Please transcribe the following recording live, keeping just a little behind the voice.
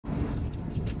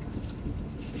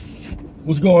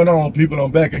What's going on, people?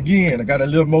 I'm back again. I got a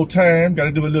little more time. Got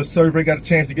to do a little survey. Got a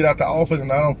chance to get out the office,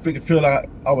 and I don't feel like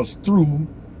I was through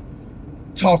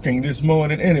talking this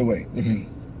morning anyway. And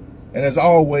as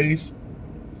always,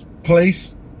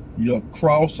 place your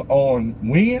cross on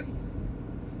when?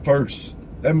 First.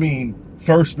 That means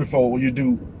first before you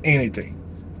do anything.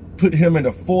 Put him in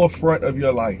the forefront of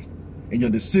your life, in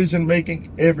your decision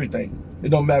making, everything. It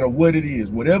don't matter what it is.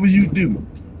 Whatever you do,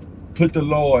 put the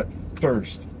Lord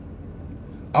first.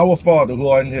 Our Father who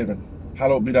art in heaven,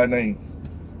 hallowed be thy name.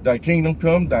 Thy kingdom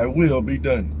come, thy will be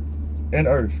done in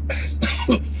earth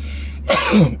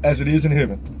as it is in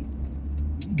heaven.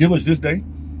 Give us this day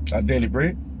our daily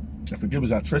bread, and forgive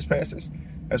us our trespasses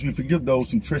as we forgive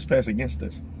those who trespass against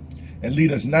us. And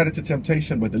lead us not into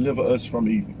temptation, but deliver us from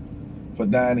evil. For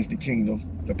thine is the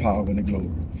kingdom, the power, and the glory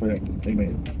forever.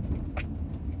 Amen.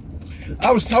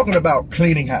 I was talking about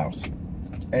cleaning house,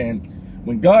 and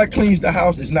when God cleans the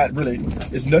house, it's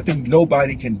nothing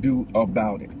nobody can do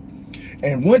about it.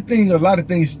 And one thing, a lot of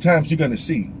times you're going to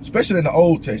see, especially in the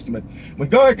Old Testament, when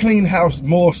God cleaned house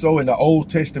more so in the Old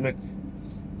Testament,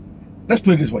 let's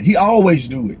put it this way, he always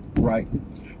do it, right?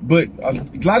 But a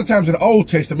lot of times in the Old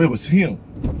Testament, it was him.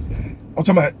 I'm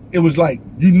talking about, it was like,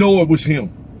 you know it was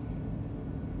him.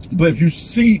 But if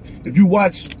you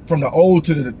watch from the old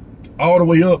to all the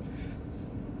way up,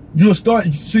 you'll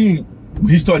start seeing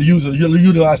he started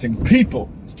utilizing people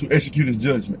to execute his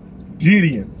judgment.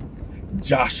 Gideon,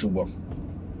 Joshua,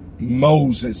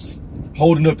 Moses,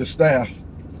 holding up the staff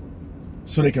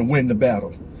so they can win the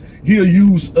battle. He'll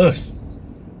use us.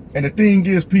 And the thing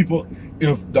is, people,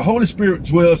 if the Holy Spirit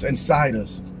dwells inside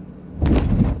us,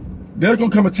 there's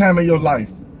going to come a time in your life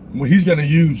when he's going to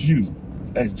use you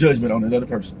as judgment on another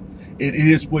person. It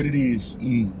is what it is.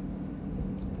 You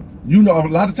know, a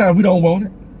lot of times we don't want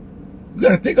it. You got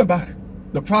to think about it.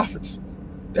 The prophets,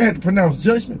 they had to pronounce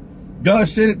judgment. God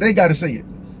said it, they got to say it.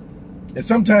 And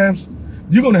sometimes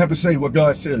you're going to have to say what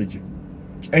God said to you.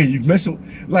 Hey, you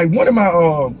messing, like one of my,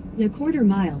 in a quarter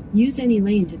mile, use any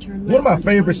lane to turn left. One of my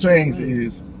favorite sayings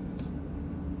is,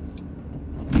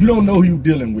 you don't know who you're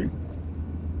dealing with.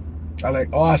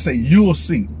 I say, you'll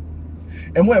see.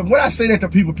 And when I say that to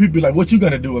people be like, what you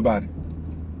going to do about it?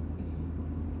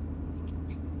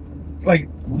 Like,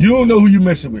 you don't know who you're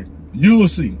messing with. You'll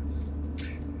see.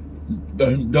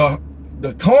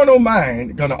 The carnal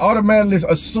mind gonna automatically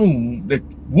assume that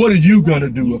what are you gonna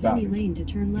do about it? Lane to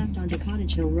turn left onto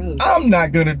Cottage Hill Road. I'm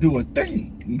not gonna do a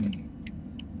thing.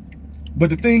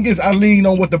 But the thing is, I lean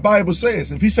on what the Bible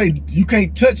says. If he say you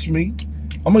can't touch me,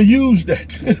 I'm gonna use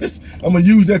that. I'm gonna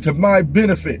use that to my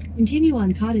benefit. Continue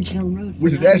on Cottage Hill Road,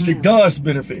 which is actually God's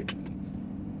benefit.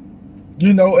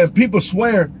 You know, and people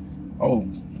swear, "Oh,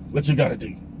 what you gotta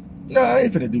do?" No, I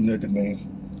ain't finna do nothing, man.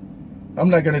 I'm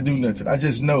not going to do nothing. I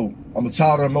just know I'm a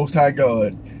child of the Most High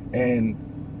God, and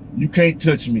you can't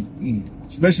touch me.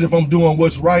 Especially if I'm doing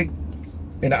what's right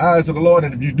in the eyes of the Lord.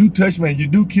 And if you do touch me and you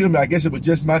do kill me, I guess it was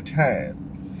just my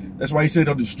time. That's why he said,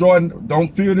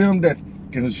 don't fear them that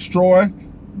can destroy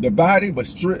the body, but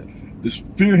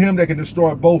fear him that can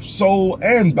destroy both soul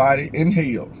and body in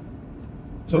hell.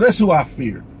 So that's who I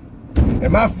fear.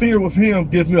 And my fear with him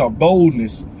gives me a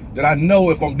boldness that I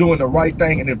know if I'm doing the right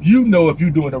thing, and if you know if you're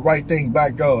doing the right thing by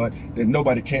God, then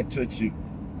nobody can't touch you.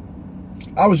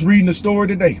 I was reading a story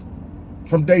today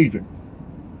from David.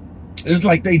 It's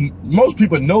like most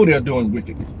people know they're doing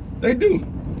wicked. They do.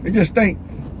 They just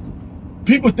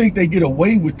people think they get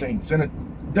away with things, and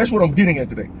that's what I'm getting at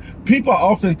today. People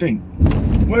often think,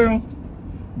 well,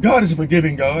 God is a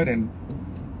forgiving God, and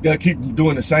they'll keep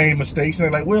doing the same mistakes, and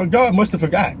they're like, well, God must have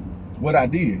forgot what I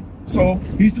did, so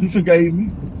he forgave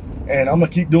me. And I'm going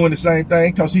to keep doing the same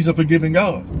thing because he's a forgiving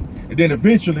God. And then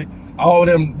eventually, all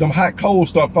them hot coals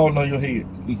start falling on your head.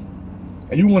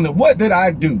 And you wonder, what did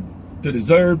I do to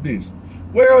deserve this?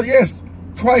 Well, yes,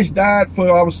 Christ died for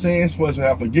our sins, for us to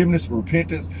have forgiveness, for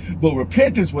repentance. But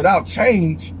repentance without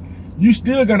change, you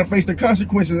still going to face the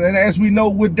consequences. And as we know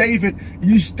with David,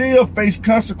 you still face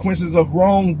consequences of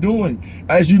wrongdoing.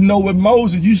 As you know with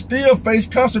Moses, you still face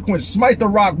consequences. Smite the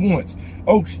rock once.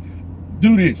 Oh,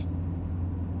 do this.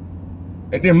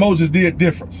 And then Moses did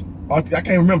difference. I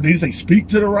can't remember, did he say speak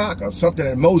to the rock or something,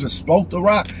 and Moses spoke to the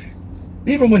rock?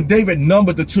 Even when David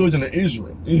numbered the children of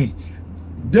Israel,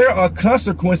 there are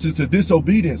consequences to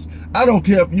disobedience. I don't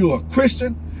care if you're a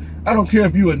Christian. I don't care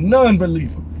if you're a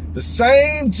non-believer. The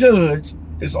same judge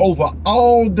is over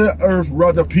all the earth,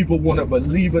 whether people want to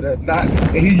believe it or not.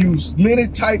 And he used many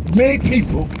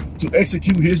people to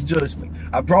execute his judgment.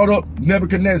 I brought up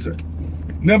Nebuchadnezzar.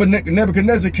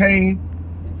 Nebuchadnezzar came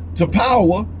to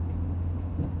power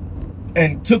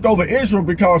and took over Israel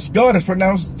because God has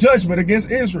pronounced judgment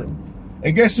against Israel.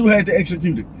 And guess who had to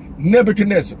execute it?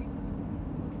 Nebuchadnezzar.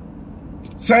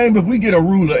 Same if we get a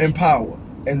ruler in power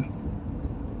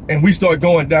and we start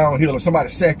going downhill or somebody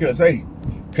sack us, hey,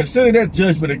 consider that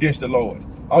judgment against the Lord.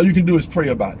 All you can do is pray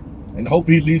about it and hope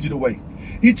he leads you the way.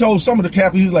 He told some of the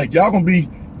captains, he's like, y'all gonna be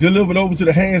delivered over to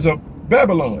the hands of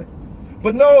Babylon.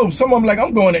 But no, some of them like,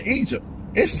 I'm going to Egypt.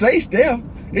 It's safe there.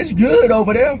 It's good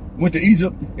over there. Went to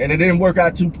Egypt and it didn't work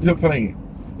out to the plan.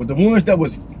 But the ones that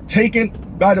was taken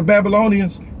by the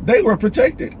Babylonians, they were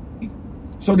protected.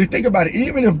 So they think about it,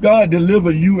 even if God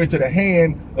delivered you into the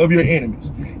hand of your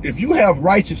enemies, if you have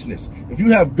righteousness, if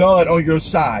you have God on your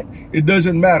side, it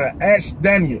doesn't matter. Ask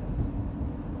Daniel,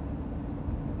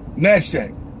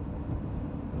 Meshach,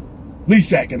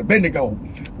 Meshach, and Abednego.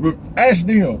 Ask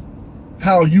them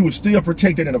how you were still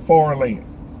protected in a foreign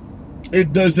land.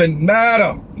 It doesn't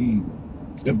matter.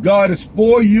 If God is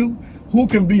for you, who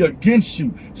can be against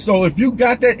you? So if you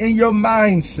got that in your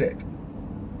mindset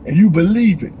and you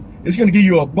believe it, it's going to give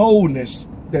you a boldness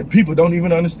that people don't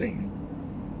even understand.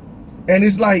 And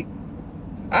it's like,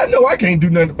 I know I can't do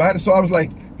nothing about it. So I was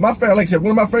like, my family, like I said, one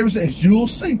of my favorite sayings, you'll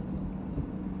see.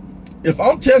 If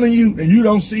I'm telling you and you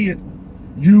don't see it,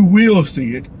 you will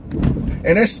see it.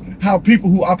 And that's how people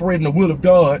who operate in the will of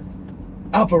God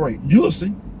operate. You'll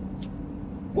see.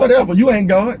 Whatever, you ain't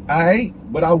God. I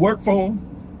ain't, but I work for him.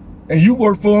 And you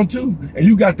work for him too. And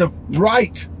you got the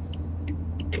right,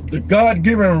 the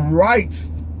God-given right,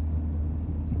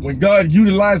 when God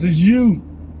utilizes you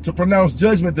to pronounce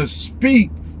judgment, to speak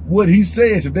what he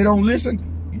says. If they don't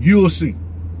listen, you'll see.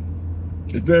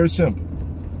 It's very simple.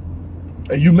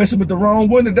 And you messing with the wrong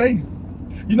one today.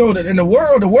 You know that in the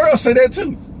world say that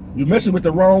too. You messing with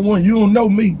the wrong one. You don't know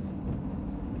me.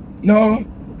 No,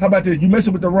 how about this? You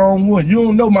messing with the wrong one. You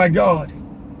don't know my God.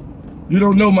 You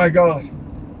don't know my God.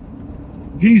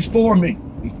 He's for me.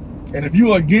 And if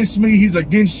you're against me, he's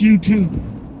against you too.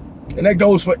 And that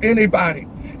goes for anybody.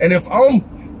 And if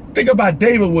think about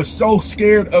David was so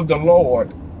scared of the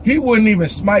Lord, he wouldn't even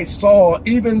smite Saul,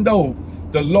 even though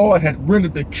the Lord had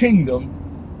rendered the kingdom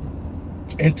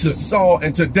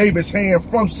into David's hand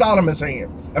from Solomon's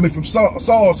hand. I mean, from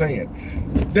Saul's hand.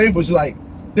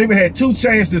 David had two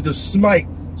chances to smite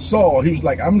Saul. He was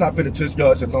like, I'm not finna touch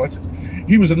God's anointed.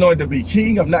 He was anointed to be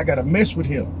king. I'm not gonna mess with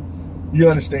him. You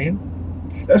understand?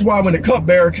 That's why when the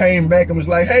cupbearer came back and was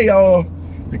like, hey,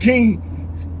 the king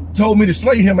told me to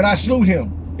slay him and I slew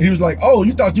him. And he was like, oh,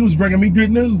 you thought you was bringing me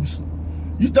good news.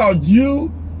 You thought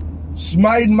you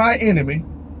smiting my enemy,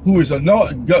 who is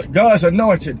God's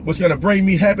anointed, was going to bring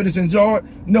me happiness and joy.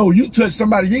 No, you touched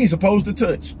somebody you ain't supposed to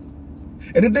touch.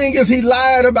 And the thing is, he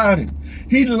lied about it.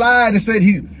 He lied and said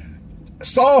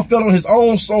Saul fell on his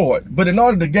own sword. But in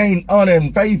order to gain honor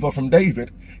and favor from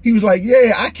David, he was like,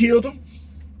 yeah, I killed him.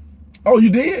 Oh, you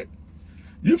did?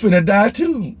 You finna die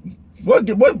too.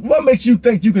 What makes you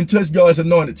think you can touch God's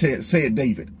anointed, said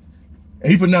David?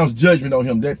 And he pronounced judgment on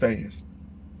him that fast.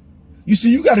 You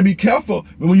see, you got to be careful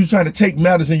when you're trying to take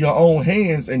matters in your own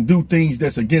hands and do things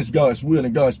that's against God's will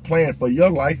and God's plan for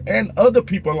your life and other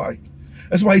people's life.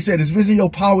 That's why he said, if it's in your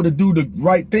power to do the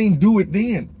right thing, do it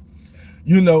then.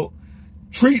 You know,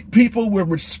 treat people with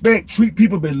respect. Treat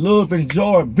people with love and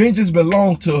joy. Vengeance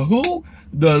belongs to who?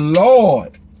 The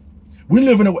Lord. We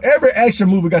live in every action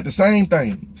movie got the same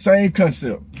thing, same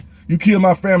concept. You kill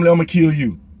my family, I'm gonna kill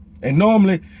you. And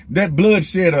normally that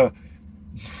bloodshed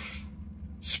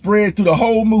spread through the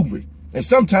whole movie. And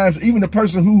sometimes even the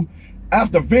person who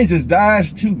after vengeance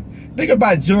dies too. Think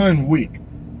about John Wick.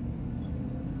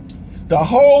 The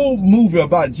whole movie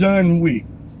about John Wick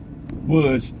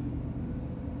was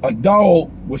a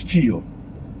dog was killed.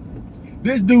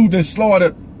 This dude then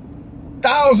slaughtered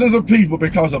thousands of people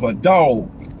because of a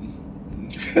dog.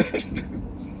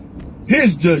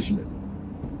 His judgment.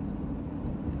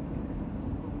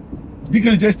 You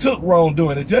could have just took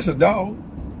wrongdoing. It's just a dog.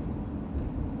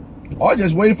 Or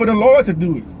just waited for the Lord to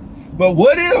do it. But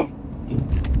what if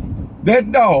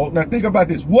that dog, now think about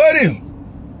this, what if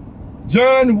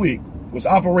John Wick was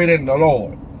operating in the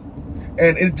Lord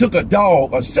and it took a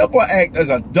dog, a simple act as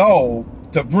a dog,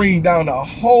 to bring down the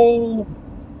whole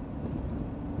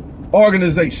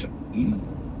organization,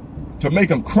 to make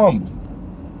them crumble?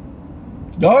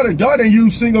 God didn't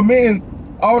use single men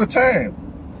all the time.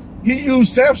 He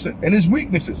used Samson and his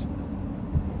weaknesses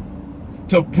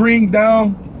to bring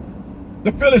down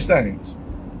the Philistines.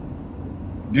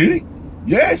 Did he?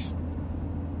 Yes.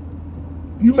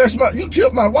 You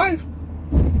killed my wife.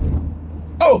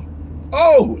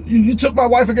 You took my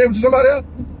wife and gave it to somebody else?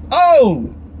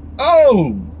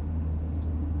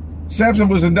 Samson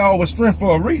was endowed with strength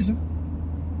for a reason.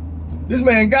 This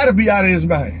man got to be out of his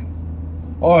mind.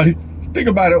 Or think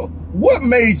about it. what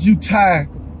made you tie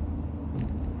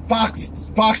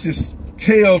foxes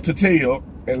tail to tail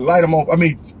and light them on?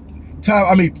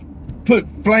 Put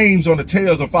flames on the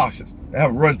tails of foxes and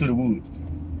have them run through the woods.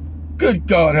 Good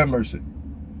God, have mercy.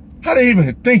 How do they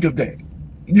even think of that?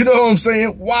 You know what I'm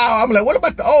saying? Wow. I'm like, what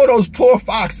about all those poor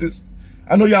foxes?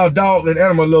 I know y'all dog and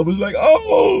animal lovers like,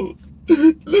 oh,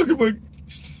 looking for,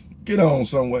 get on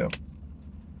somewhere.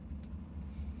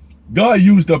 God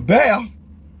used a bear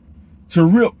to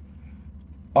rip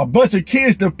a bunch of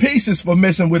kids to pieces for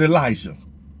messing with Elijah.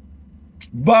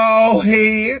 Bald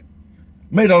head.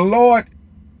 May the Lord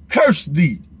curse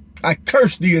thee. I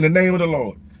curse thee in the name of the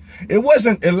Lord. It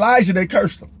wasn't Elijah that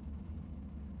cursed him.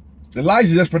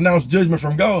 Elijah just pronounced judgment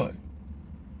from God.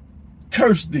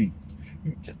 Curse thee.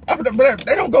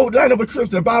 They don't go line up with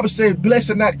Christ. The Bible said, bless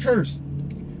and not curse.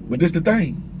 But this the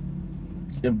thing.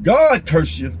 If God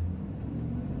curse you,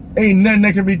 ain't nothing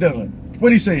that can be done.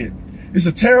 What he said? It's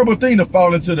a terrible thing to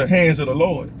fall into the hands of the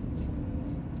Lord.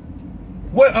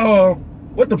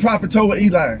 What the prophet told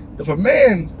Eli, if a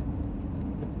man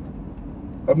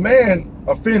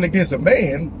offend against a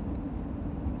man,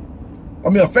 a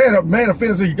man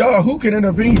offends against God, who can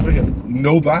intervene for him?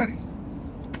 Nobody.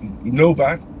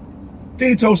 Nobody. Then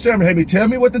he told Samuel, hey, tell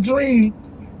me what the dream.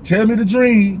 Tell me the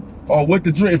dream, or what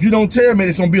the dream. If you don't tell me,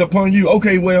 it's going to be upon you.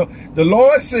 Okay, well, the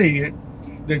Lord said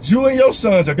that you and your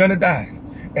sons are going to die.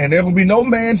 And there will be no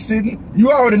man sitting.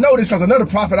 You already know this because another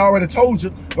prophet already told you.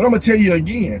 But I'm going to tell you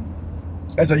again.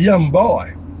 As a young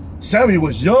boy, Samuel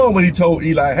was young when he told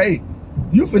Eli, hey,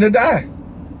 you finna die.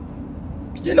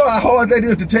 You know how hard that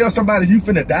is to tell somebody you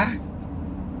finna die?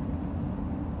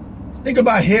 Think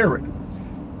about Herod.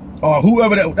 Or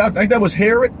whoever I think that was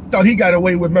Herod. Thought he got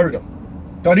away with murder.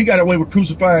 Thought he got away with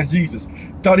crucifying Jesus.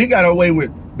 Thought he got away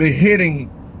with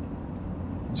beheading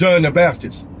John the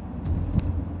Baptist.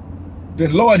 The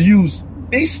Lord used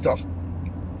Easter.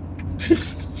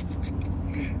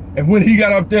 And when he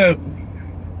got up there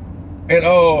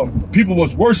and people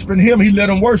was worshiping him, he let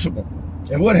them worship him.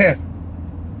 And what happened?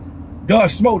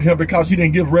 God smote him because he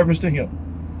didn't give reverence to him.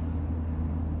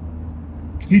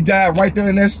 He died right there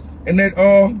in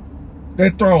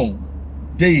that throne,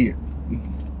 dead.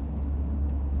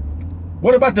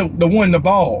 What about the one,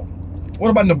 Nabal? What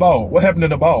about Nabal? What happened to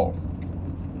Nabal?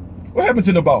 What happened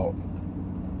to Nabal?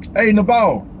 Hey,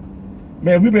 Nabal,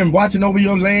 man, we've been watching over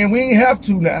your land. We ain't have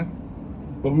to now,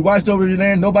 but we watched over your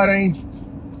land. Nobody ain't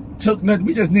took nothing.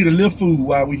 We just need a little food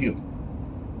while we here.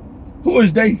 Who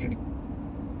is David?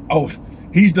 Oh,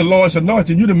 he's the Lord's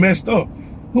anointed. You done messed up.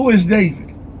 Who is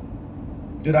David?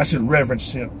 That I should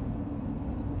reverence him.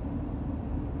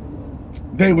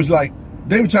 David tried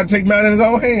to take matters in his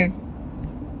own hand.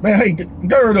 Man, hey,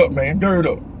 gird up, man. Gird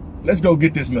up. Let's go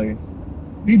get this man.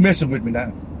 He messing with me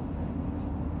now.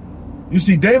 You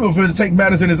see, David, for to take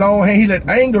matters in his own hand, he let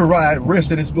anger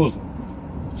rest in his bosom.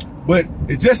 But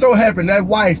it just so happened that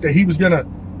wife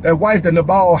that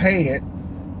Nabal had,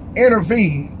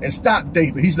 intervened and stopped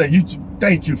David. He said,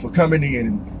 thank you for coming in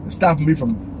and stopping me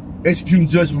from executing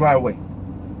judgment my way.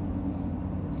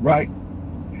 Right?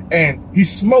 And he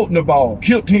smote Nabal,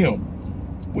 killed him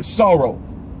with sorrow.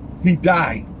 He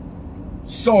died.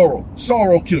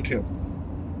 Sorrow killed him.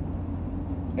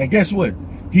 And guess what?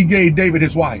 He gave David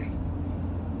his wife.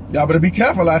 Y'all better be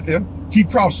careful out there. Keep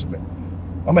crossing me.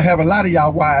 I'm gonna have a lot of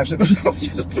y'all wives. Let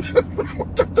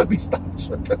me stop.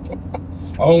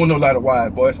 I don't know a lot of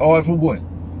wives, boy. It's hard for one.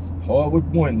 Hard with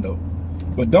one though.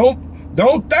 But don't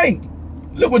think.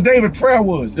 Look what David's prayer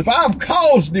was. If I've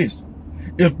caused this,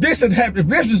 if this had happened, if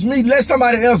this was me, let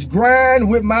somebody else grind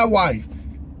with my wife.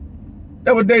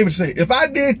 That's what David said. If I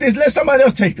did this, let somebody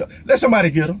else take her. Let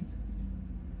somebody get her.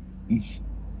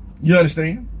 You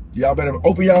understand? Y'all better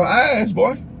open y'all eyes,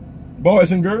 boys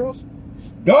and girls.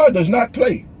 God does not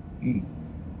play. He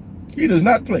does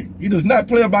not play. He does not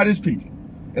play about his people.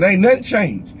 And ain't nothing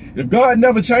changed. If God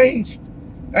never changed,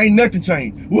 ain't nothing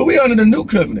changed. Well, we under the new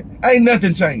covenant. Ain't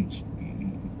nothing changed.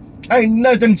 Ain't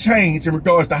nothing changed in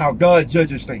regards to how God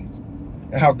judges things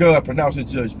and how God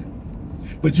pronounces judgment.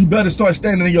 But you better start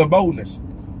standing in your boldness.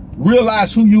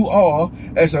 Realize who you are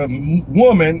as a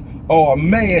woman or a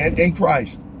man in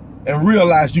Christ. And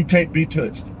realize you can't be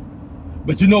touched.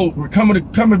 But you know, we're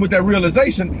coming with that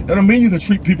realization, that don't mean you can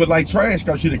treat people like trash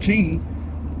because you're the king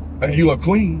and you're a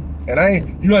queen.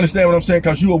 And you understand what I'm saying?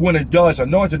 Because you are one of God's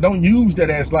anointed. Don't use that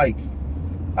as like,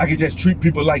 I can just treat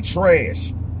people like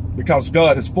trash because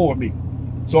God is for me.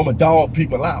 So I'm going to dog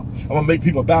people out. I'm going to make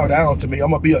people bow down to me. I'm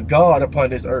going to be a God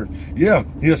upon this earth. Yeah,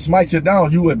 he'll smite you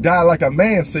down. You will die like a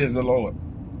man, says the Lord.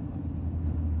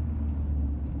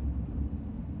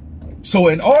 So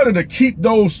in order to keep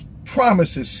those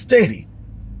promises steady,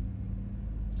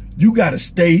 You got to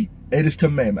stay at his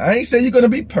commandment. I ain't saying you're going to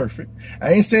be perfect.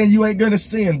 I ain't saying you ain't going to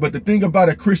sin. But the thing about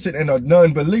a Christian and a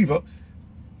non-believer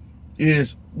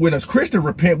is when a Christian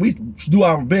repent, we do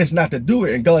our best not to do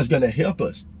it, and God's going to help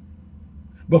us.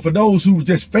 But for those who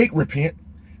just fake repent,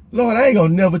 Lord, I ain't going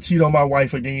to never cheat on my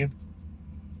wife again.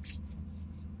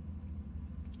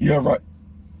 Yeah, right.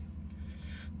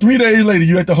 3 days later,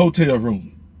 you're at the hotel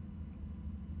room.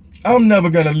 I'm never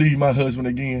going to leave my husband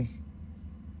again.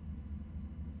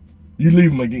 You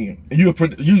leave him again. And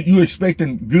you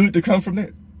expecting good to come from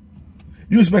that?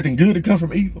 You expecting good to come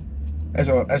from evil? As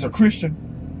a Christian,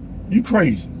 you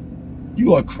crazy.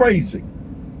 You are crazy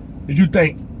if you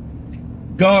think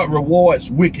God rewards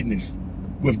wickedness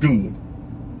with good.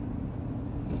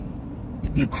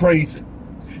 You're crazy.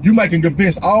 You might can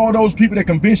convince all those people that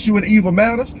convince you in evil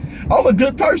matters. I'm a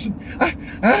good person.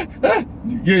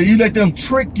 Yeah, you let them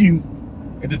trick you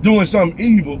into doing something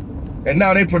evil, and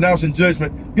now they pronouncing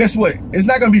judgment. Guess what? It's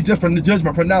not going to be just the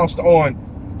judgment pronounced on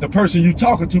the person you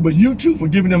talking to, but you too for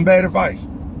giving them bad advice.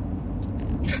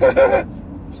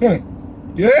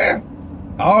 Yeah.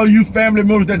 All you family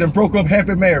members that done broke up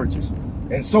happy marriages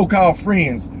and so-called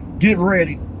friends, get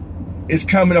ready. It's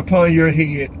coming upon your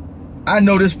head. I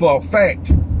know this for a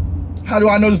fact. How do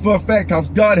I know this for a fact? Because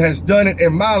God has done it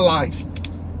in my life.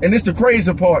 And it's the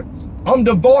crazy part. I'm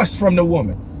divorced from the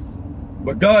woman,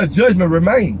 but God's judgment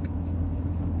remained.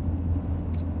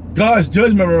 God's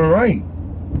judgment remained.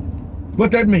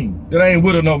 What that mean? That I ain't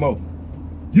with her no more.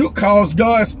 You caused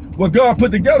what God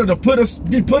put together to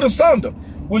be put asunder.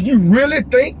 Would you really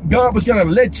think God was going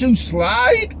to let you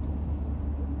slide?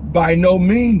 By no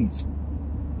means.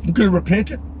 You could have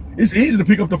repented. It's easy to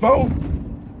pick up the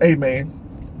phone. Hey, man,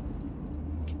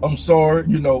 I'm sorry,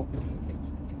 you know.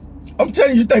 I'm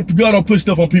telling you, you think God don't put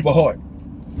stuff on people's heart.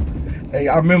 Hey,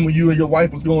 I remember you and your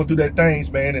wife was going through that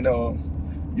things, man, and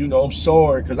you know, I'm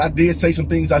sorry, because I did say some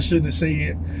things I shouldn't have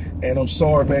said, and I'm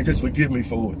sorry, man, just forgive me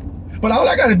for it. But all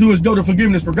I got to do is go to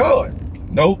forgiveness for God.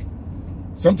 Nope.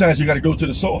 Sometimes you got to go to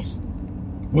the source.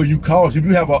 Where you cause, if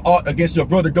you have an ought against your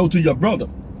brother, go to your brother.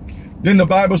 Didn't the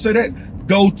Bible say that?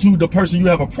 Go to the person you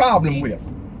have a problem with.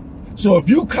 So if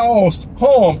you cause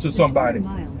harm to somebody,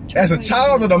 as a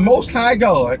child of the Most High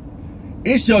God,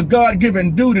 it's your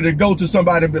God-given duty to go to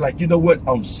somebody and be like, you know what?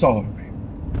 I'm sorry.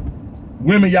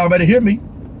 Women, y'all better hear me.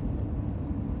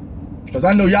 Because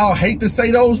I know y'all hate to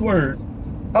say those words.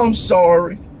 I'm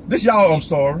sorry. This y'all, I'm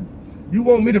sorry. You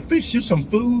want me to fix you some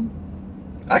food?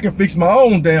 I can fix my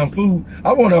own damn food.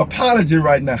 I want an apology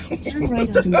right now. Turn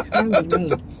right onto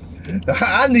McFarland Road.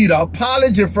 I need an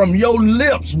apology from your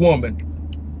lips, woman.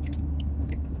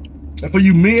 And for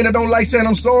you men that don't like saying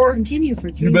I'm sorry, Continue for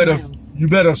 3 miles. You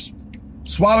better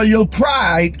swallow your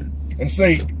pride and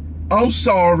say, I'm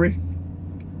sorry.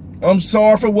 I'm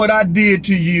sorry for what I did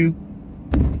to you.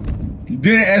 You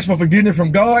didn't ask for forgiveness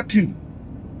from God too.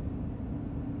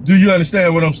 Do you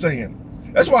understand what I'm saying?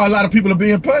 That's why a lot of people are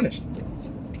being punished.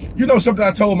 You know something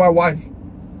I told my wife?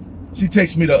 She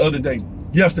texted me the other day,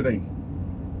 yesterday.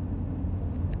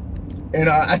 And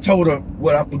I told her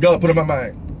what God put in my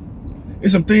mind.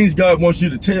 There's some things God wants you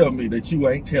to tell me that you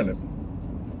ain't telling me.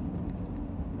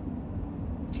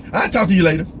 I'll talk to you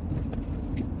later.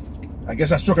 I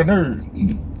guess I struck a nerve.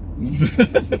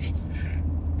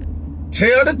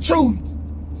 Tell the truth.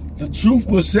 The truth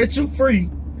will set you free.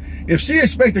 If she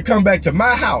expects to come back to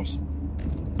my house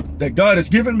that God has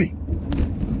given me,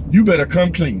 you better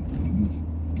come clean.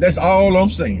 That's all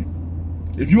I'm saying.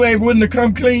 If you ain't willing to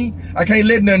come clean, I can't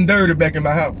let nothing dirty back in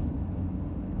my house.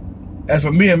 As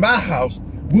for me and my house,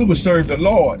 we will serve the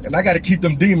Lord. And I got to keep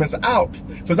them demons out.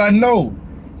 Because I know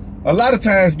a lot of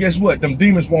times, guess what? Them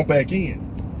demons won't back in.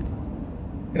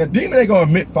 And a demon ain't going to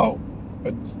admit fault.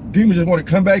 But demons just want to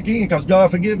come back in because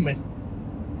God forgive me.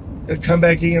 Just come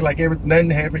back in like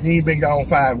nothing happened. You ain't been gone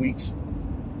 5 weeks.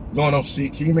 Going on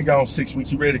 6. You ain't been gone 6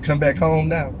 weeks. You ready to come back home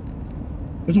now?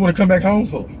 What you want to come back home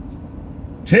for?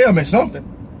 Tell me something.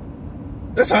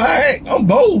 That's how I act. I'm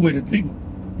bold with it, people.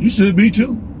 You should be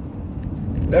too.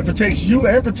 That protects you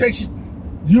and protects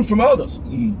you from others.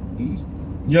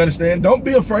 You understand? Don't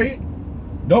be afraid.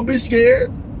 Don't be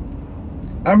scared.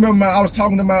 I remember I was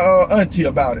talking to my auntie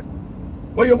about it.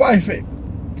 Where your wife at?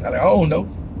 I don't know.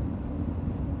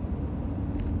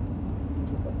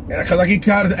 Because I keep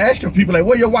kind of asking people, like,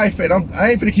 where your wife at? I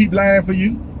ain't finna keep lying for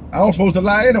you. I'm supposed to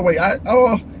lie anyway.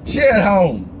 She at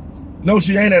home. No,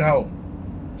 she ain't at home.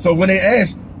 So when they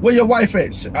ask, where your wife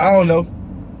at? I don't know.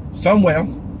 Somewhere.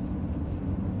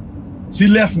 She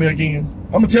left me again.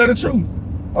 I'm going to tell the truth.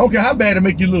 I don't care how bad it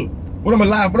make you look. What I'm going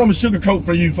to lie, what I'm going to sugarcoat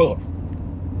for you for?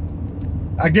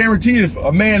 I guarantee if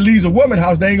a man leaves a woman's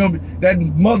house, they ain't going to be, that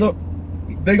mother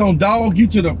they gonna dog you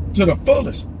to the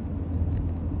fullest.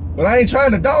 But I ain't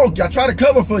trying to dog you. I try to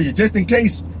cover for you just in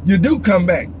case you do come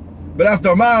back. But after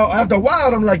a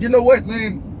while, I'm like, you know what,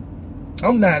 man?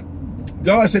 I'm not.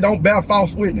 God said, don't bear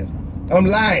false witness. I'm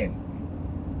lying.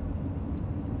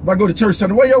 If I go to church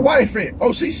Sunday, where your wife at?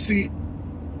 Oh, she's sick.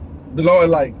 The Lord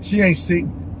like, she ain't sick.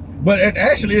 But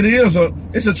actually,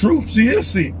 it's a truth. She is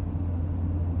sick.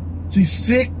 She's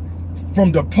sick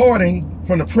from departing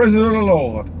from the presence of the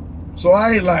Lord. So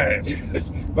I ain't lying.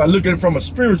 If I look at it from a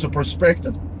spiritual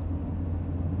perspective.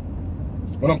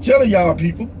 But I'm telling y'all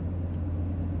people,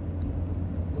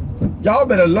 y'all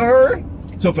better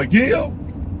learn to forgive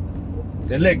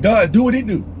and let God do what he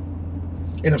do.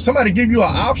 And if somebody give you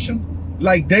an option,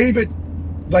 like David,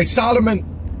 like Solomon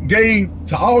gave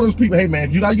to all those people, hey man,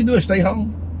 if you all you can do is stay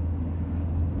home.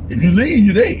 If you leave,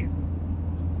 you're dead.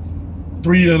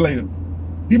 3 years later,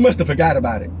 he must have forgot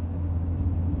about it.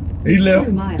 He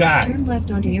left, died. Turn left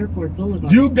onto Airport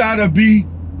Boulevard. You gotta be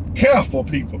careful,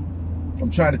 people. I'm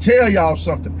trying to tell y'all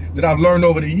something that I've learned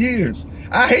over the years.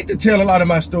 I hate to tell a lot of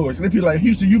my stories. And people are like,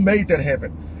 Houston, you made that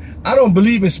happen. I don't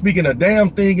believe in speaking a damn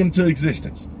thing into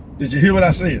existence. Did you hear what I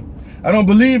said? I don't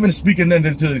believe in speaking nothing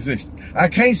into existence. I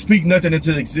can't speak nothing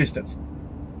into existence.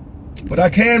 But I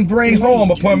can bring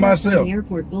harm upon myself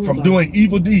from doing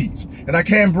evil deeds. And I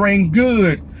can bring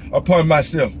good upon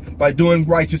myself by doing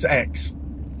righteous acts.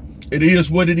 It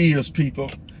is what it is, people.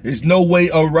 There's no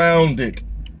way around it.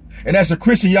 And as a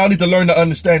Christian, y'all need to learn to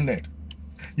understand that.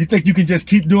 You think you can just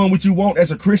keep doing what you want as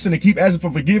a Christian and keep asking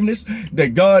for forgiveness?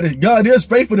 That God is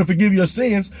faithful to forgive your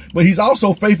sins, but he's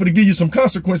also faithful to give you some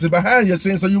consequences behind your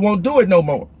sins so you won't do it no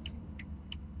more.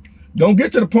 Don't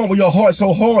get to the point where your heart's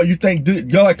so hard you think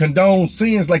God condones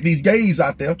sins like these gays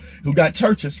out there who got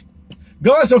churches.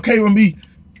 God's okay with me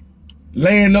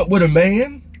laying up with a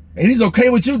man, and he's okay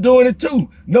with you doing it too.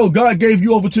 No, God gave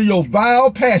you over to your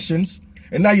vile passions,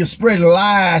 and now you're spreading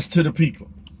lies to the people.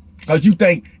 Because you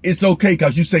think it's okay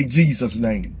because you say Jesus'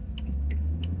 name.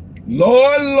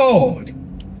 Lord,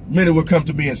 many will come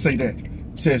to me and say that,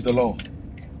 says the Lord.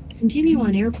 Continue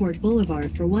on Airport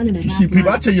Boulevard for 1.5 miles. You see,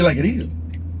 people, I tell you like it is.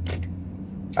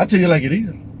 I tell you like it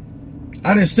is.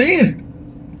 I done seen it.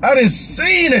 I done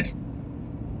seen it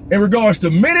in regards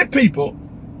to many people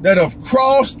that have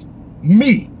crossed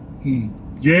me.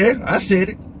 Yeah, I said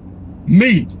it.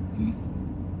 Me.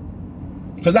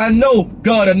 Because I know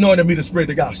God anointed me to spread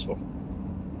the gospel.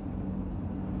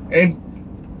 And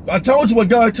I told you what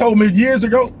God told me years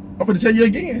ago. I'm going to tell you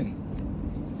again.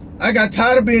 I got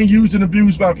tired of being used and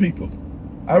abused by people.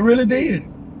 I really did.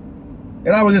 And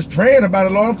I was just praying about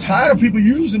it, Lord. I'm tired of people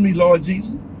using me, Lord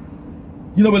Jesus.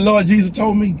 You know what Lord Jesus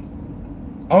told me?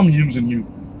 I'm using you.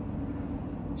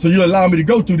 So you allow me to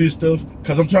go through this stuff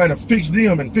because I'm trying to fix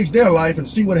them and fix their life and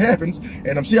see what happens.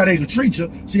 And I'm see how they treat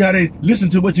you, see how they listen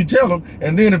to what you tell them.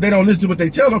 And then if they don't listen to what they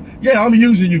tell them, yeah, I'm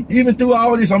using you. Even through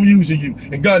all this, I'm using you.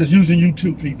 And God is using you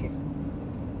too, people.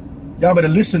 Y'all better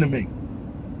listen to me.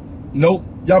 Nope,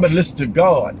 y'all better listen to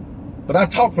God. But I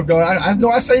talk for God. I know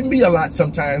I say me a lot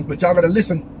sometimes, but y'all better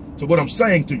listen to what I'm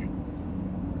saying to you.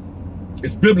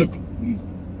 It's biblical.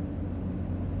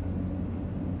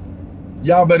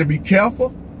 Y'all better be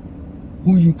careful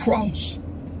who you cross.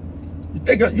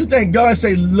 You think God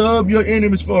say love your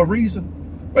enemies for a reason?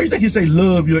 Why you think he say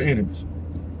love your enemies?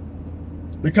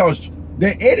 Because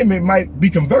their enemy might be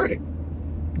converted.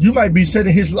 You might be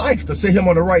setting his life to set him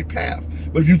on the right path.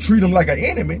 But if you treat him like an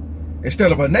enemy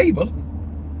instead of a neighbor,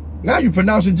 now you're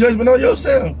pronouncing judgment on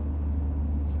yourself.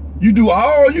 You do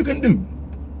all you can do.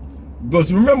 But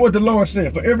remember what the Lord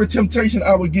said, for every temptation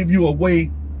I will give you a way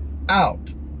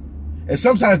out. And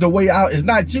sometimes the way out is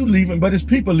not you leaving, but it's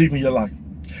people leaving your life.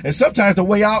 And sometimes the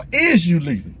way out is you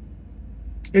leaving.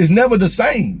 It's never the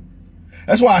same.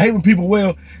 That's why I hate when people,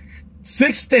 well,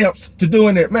 6 steps to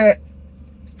doing that. Man,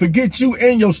 forget you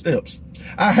and your steps.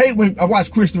 I hate when I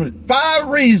watch Christian, 5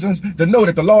 reasons to know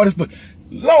that the Lord is for.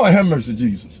 Lord have mercy,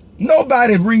 Jesus.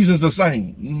 Nobody's reason's the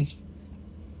same.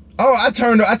 Oh, I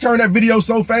turned that video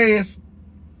so fast.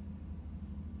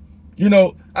 You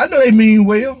know, I know they mean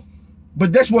well.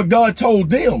 But that's what God told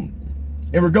them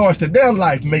in regards to their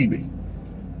life, maybe.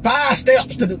 5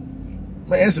 steps to do.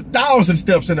 Man, it's 1,000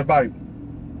 steps in the Bible.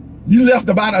 You left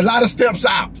about a lot of steps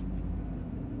out.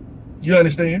 You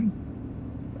understand?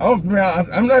 I'm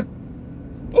not.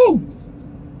 Ooh.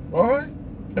 All right.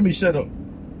 Let me shut up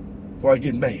before I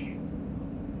get mad.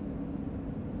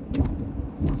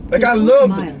 Like I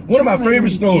love it. One of my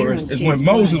favorite stories is when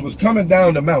Moses was coming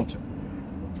down the mountain.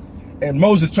 And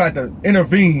Moses tried to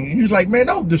intervene. He was like, man,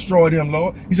 don't destroy them,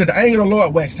 Lord. He said, the anger of the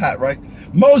Lord waxed hot, right?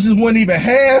 Moses wasn't even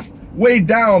halfway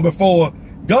down before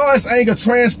God's anger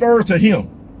transferred to him.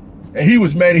 And he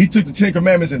was mad. He took the 10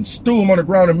 Commandments and threw them on the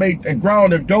ground and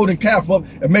ground the golden calf up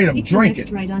and made him drink it.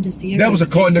 Right onto That was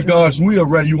according to God's will,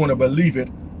 whether you want to believe it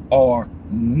or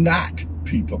not,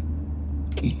 people.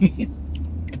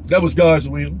 That was God's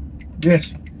will.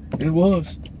 Yes, it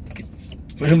was.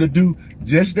 For him to do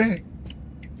just that.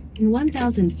 In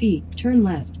 1,000 feet, turn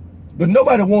left. But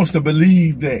nobody wants to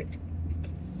believe that.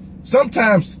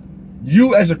 Sometimes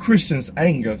you as a Christian's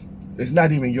anger is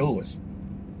not even yours.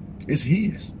 It's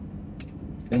his.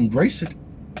 Embrace it.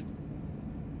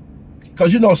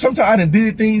 Because, you know, sometimes I done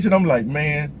did things and I'm like,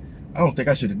 man, I don't think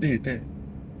I should have did that.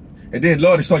 And then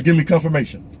Lord, they start giving me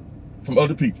confirmation from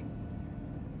other people.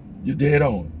 You're dead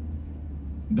on.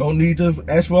 Don't need to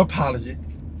ask for an apology.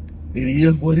 It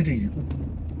is what it is.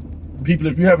 People,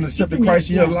 if you haven't accepted Christ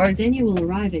in your life, then you will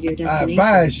arrive at your destination. I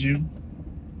advise you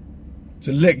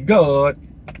to let God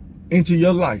into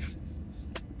your life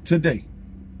today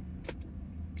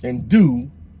and do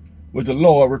what the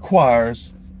Lord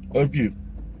requires of you.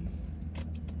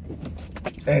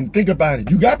 And think about it.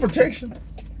 You got protection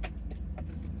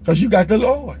because you got the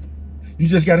Lord. You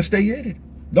just got to stay in it.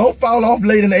 Don't fall off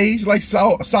late in age like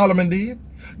Solomon did.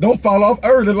 Don't fall off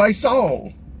early like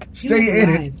Saul. Stay in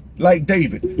it like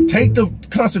David. Take the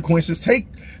consequences. Take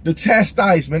the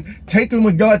chastisement. Take them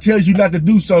when God tells you not to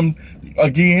do something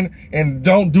again, and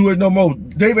don't do it no more.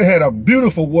 David had a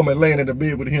beautiful woman laying in the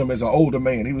bed with him as an older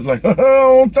man. He was like, I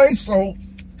don't think so.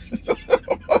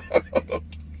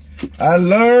 I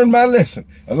learned my lesson.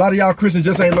 A lot of y'all Christians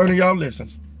just ain't learning y'all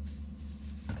lessons.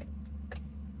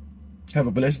 Have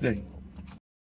a blessed day.